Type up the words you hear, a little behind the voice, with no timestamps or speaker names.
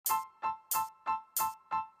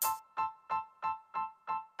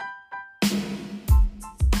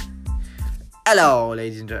Hello,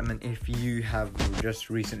 ladies and gentlemen. If you have just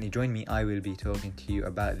recently joined me, I will be talking to you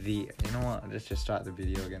about let's just start the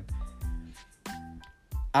video again.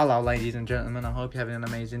 Hello, ladies and gentlemen. I hope you're having an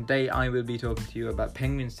amazing day. I will be talking to you about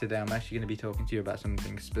penguins today. I'm actually going to be talking to you about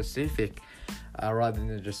something specific rather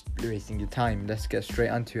than just wasting your time. Let's get straight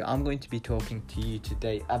onto it. I'm going to be talking to you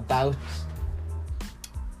today about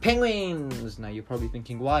penguins. Now, you're probably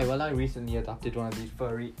thinking, why? Well, I recently adopted one of these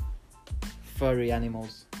furry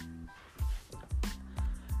animals.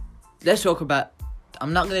 Let's talk about...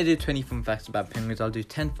 I'm not going to do 20 fun facts about penguins. I'll do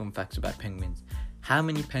 10 fun facts about penguins. How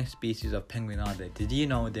many species of penguin are there? Did you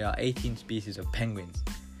know there are 18 species of penguins?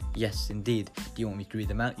 Yes, indeed. Do you want me to read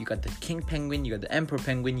them out? You got the king penguin, you got the emperor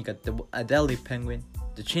penguin, you got the Adelie penguin,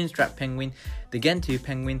 the chinstrap penguin, the Gentoo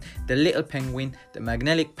penguin, the little penguin, the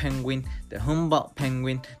Magnetic penguin, the Humboldt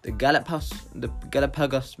penguin, the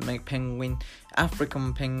Galapagos penguin,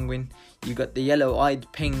 African penguin, you got the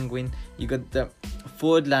yellow-eyed penguin, you got the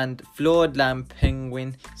Fiordland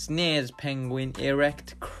penguin, Snares penguin,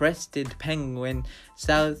 erect crested penguin,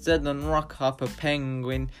 southern rockhopper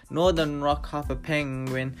penguin, northern rockhopper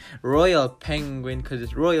penguin, royal penguin because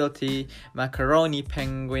it's royalty, macaroni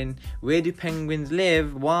penguin. Where do penguins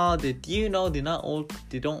live? Well, did you know they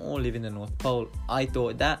don't all live in the North Pole? I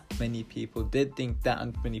thought that. Many people did think that,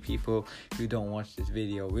 and many people who don't watch this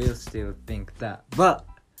video will still think that. But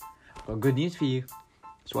I've got good news for you.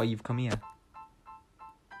 That's why you've come here.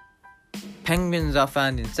 Penguins are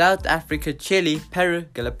found in South Africa, Chile, Peru,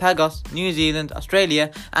 Galapagos, New Zealand,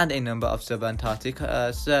 Australia, and a number of subantarctic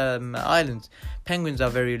islands. Penguins are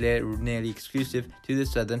very nearly exclusive to the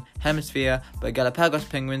southern hemisphere, but Galapagos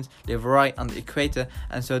penguins live right on the equator,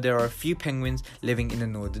 and so there are a few penguins living in the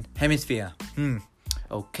northern hemisphere.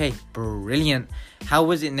 Okay, brilliant. How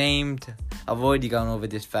was it named? I've already gone over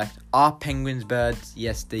this fact. Are penguins birds?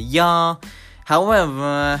 Yes, they are.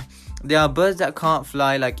 However, there are birds that can't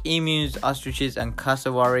fly, like emus, ostriches, and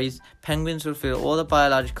cassowaries. Penguins fulfill all the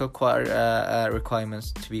biological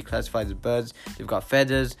requirements to be classified as birds. They've got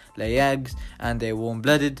feathers, lay eggs, and they're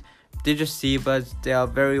warm-blooded. They're just seabirds. They are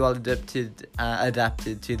very well adapted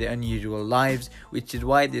to their unusual lives, which is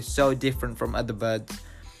why they're so different from other birds.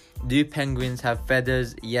 Do penguins have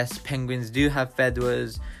feathers? Yes, penguins do have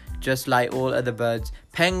feathers, just like all other birds.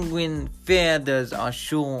 Penguin feathers are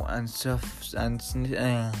short and soft and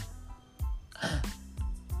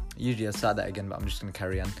usually I'll start that again, but I'm just going to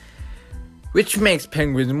carry on. Which makes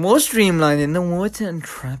penguins more streamlined in the water and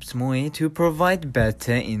traps more air to provide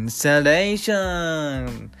better insulation.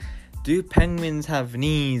 Do penguins have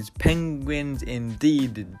knees? Penguins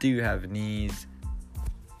indeed do have knees.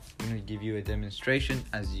 I'm going to give you a demonstration.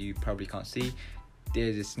 As you probably can't see,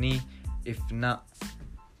 there's this knee. If not,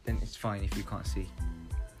 then it's fine if you can't see.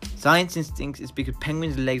 Science instincts is because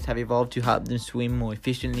penguins' legs have evolved to help them swim more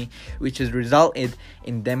efficiently, which has resulted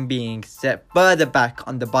in them being set further back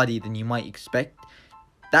on the body than you might expect.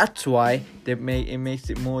 That's why it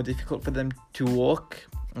makes it more difficult for them to walk,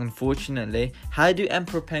 unfortunately. How do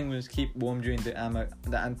emperor penguins keep warm during the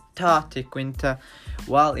Antarctic winter?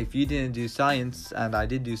 Well, if you didn't do science, and I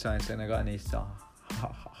did do science and I got an A star.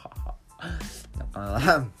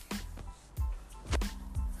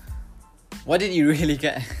 What did you really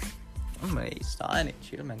get? I'm a star in it.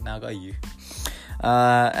 Chill, man. Now I got you.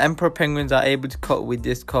 Emperor penguins are able to cope with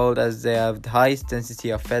this cold as they have the highest density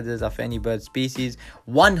of feathers of any bird species.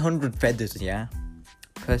 100 feathers, yeah,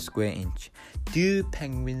 per square inch. Do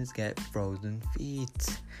penguins get frozen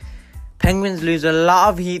feet? Penguins lose a lot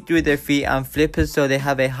of heat through their feet and flippers, so they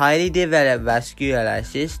have a highly developed vascular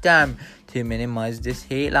system to minimize this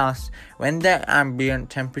heat loss. When the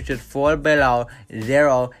ambient temperatures fall below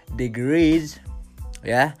 0 degrees,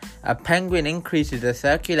 a penguin increases the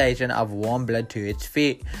circulation of warm blood to its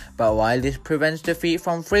feet. But while this prevents the feet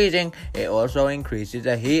from freezing, it also increases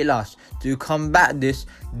the heat loss. To combat this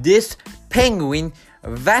penguin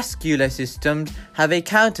vascular systems have a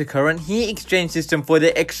countercurrent heat exchange system for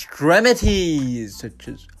the extremities, such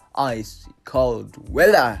as ice cold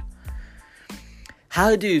weather.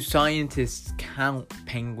 How do scientists count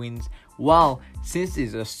penguins? Well, since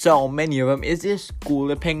there's so many of them, is there a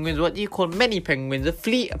school of penguins? What do you call many penguins? A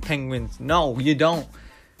fleet of penguins? No, you don't.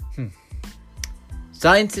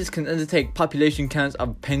 Scientists can undertake population counts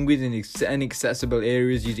of penguins in inaccessible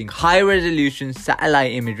areas using high-resolution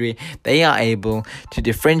satellite imagery. They are able to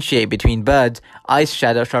differentiate between birds. Ice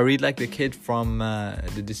shadow. Shall I read like the kid from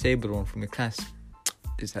the disabled one from the class?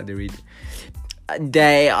 This is how they read.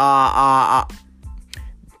 They are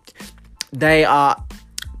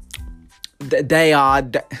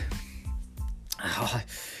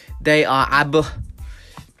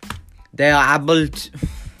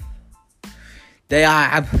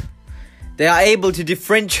They are able to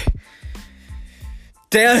differentiate.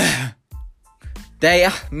 I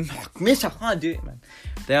can't do it, man.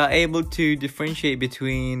 They are able to differentiate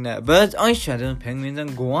between bird's eye shadow penguins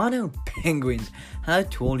and guano penguins. How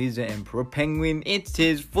tall is the emperor penguin? It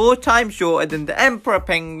is 4 times shorter than the emperor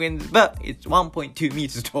penguins, but it's 1.2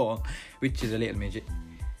 meters tall, which is a little midget.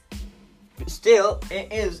 But still,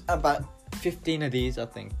 it is about 15 of these, I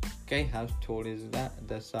think. Okay, how tall is that?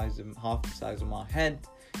 The size of half the size of my head.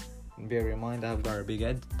 And bear in mind, I've got a big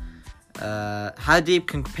head. How deep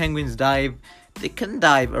can penguins dive? They can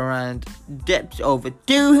dive around depths over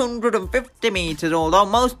 250 meters, although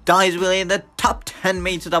most dives will in the top 10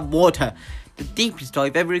 meters of water. The deepest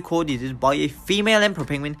dive ever recorded is by a female emperor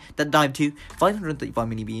penguin that dived to 535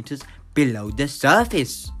 millimeters below the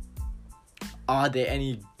surface. Are there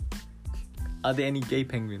any gay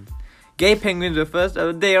penguins? Gay penguins were first.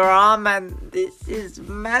 Oh, there are, man. This is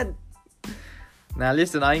mad. Now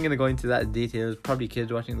listen, I ain't gonna go into that details. Probably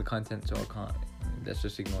kids watching the content, so I can't. Let's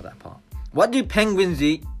just ignore that part. What do penguins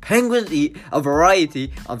eat? Penguins eat a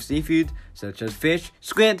variety of seafood, such as fish,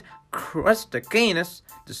 squid, crustaceans.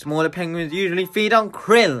 The smaller penguins usually feed on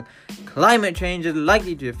krill. Climate change is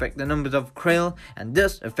likely to affect the numbers of krill and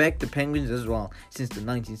thus affect the penguins as well. Since the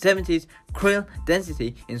 1970s, krill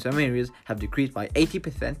density in some areas have decreased by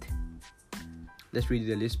 80%. Let's read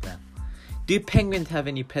the list now. Do penguins have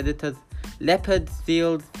any predators? Leopards,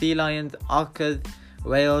 seals, sea lions, orcas,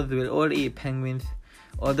 whales will all eat penguins.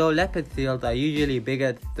 Although leopard seals are usually a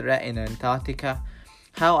bigger threat in Antarctica,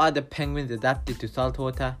 how are the penguins adapted to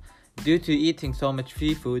saltwater? Due to eating so much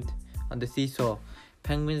seafood on the seashore,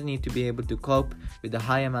 penguins need to be able to cope with the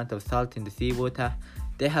high amount of salt in the seawater.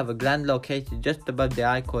 They have a gland located just above the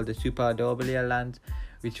eye called the supraorbital gland,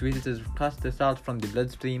 which filters across the salt from the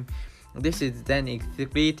bloodstream. This is then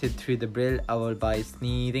excreted through the brill or by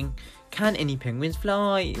sneezing. Can any penguins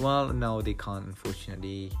fly? Well, no, they can't,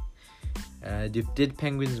 unfortunately. Did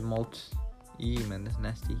penguins molt? Ew, man, that's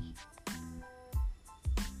nasty.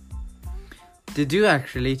 They do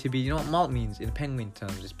actually, to be, you know what molt means in penguin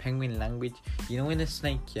terms? It's penguin language. You know, in a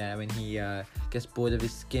snake, yeah, when he gets bored of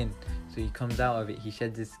his skin, so he comes out of it, he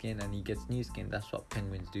sheds his skin and he gets new skin. That's what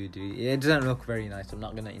penguins do. It doesn't look very nice. I'm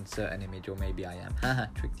not going to insert an image, or maybe I am. Haha,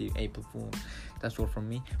 tricked you, April Fool. That's all from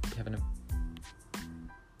me.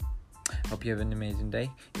 Hope you have an amazing day.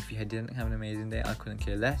 If you didn't have an amazing day, I couldn't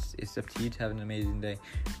care less. It's up to you to have an amazing day.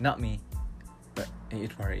 Not me, but it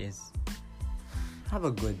is what it is. Have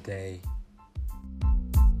a good day.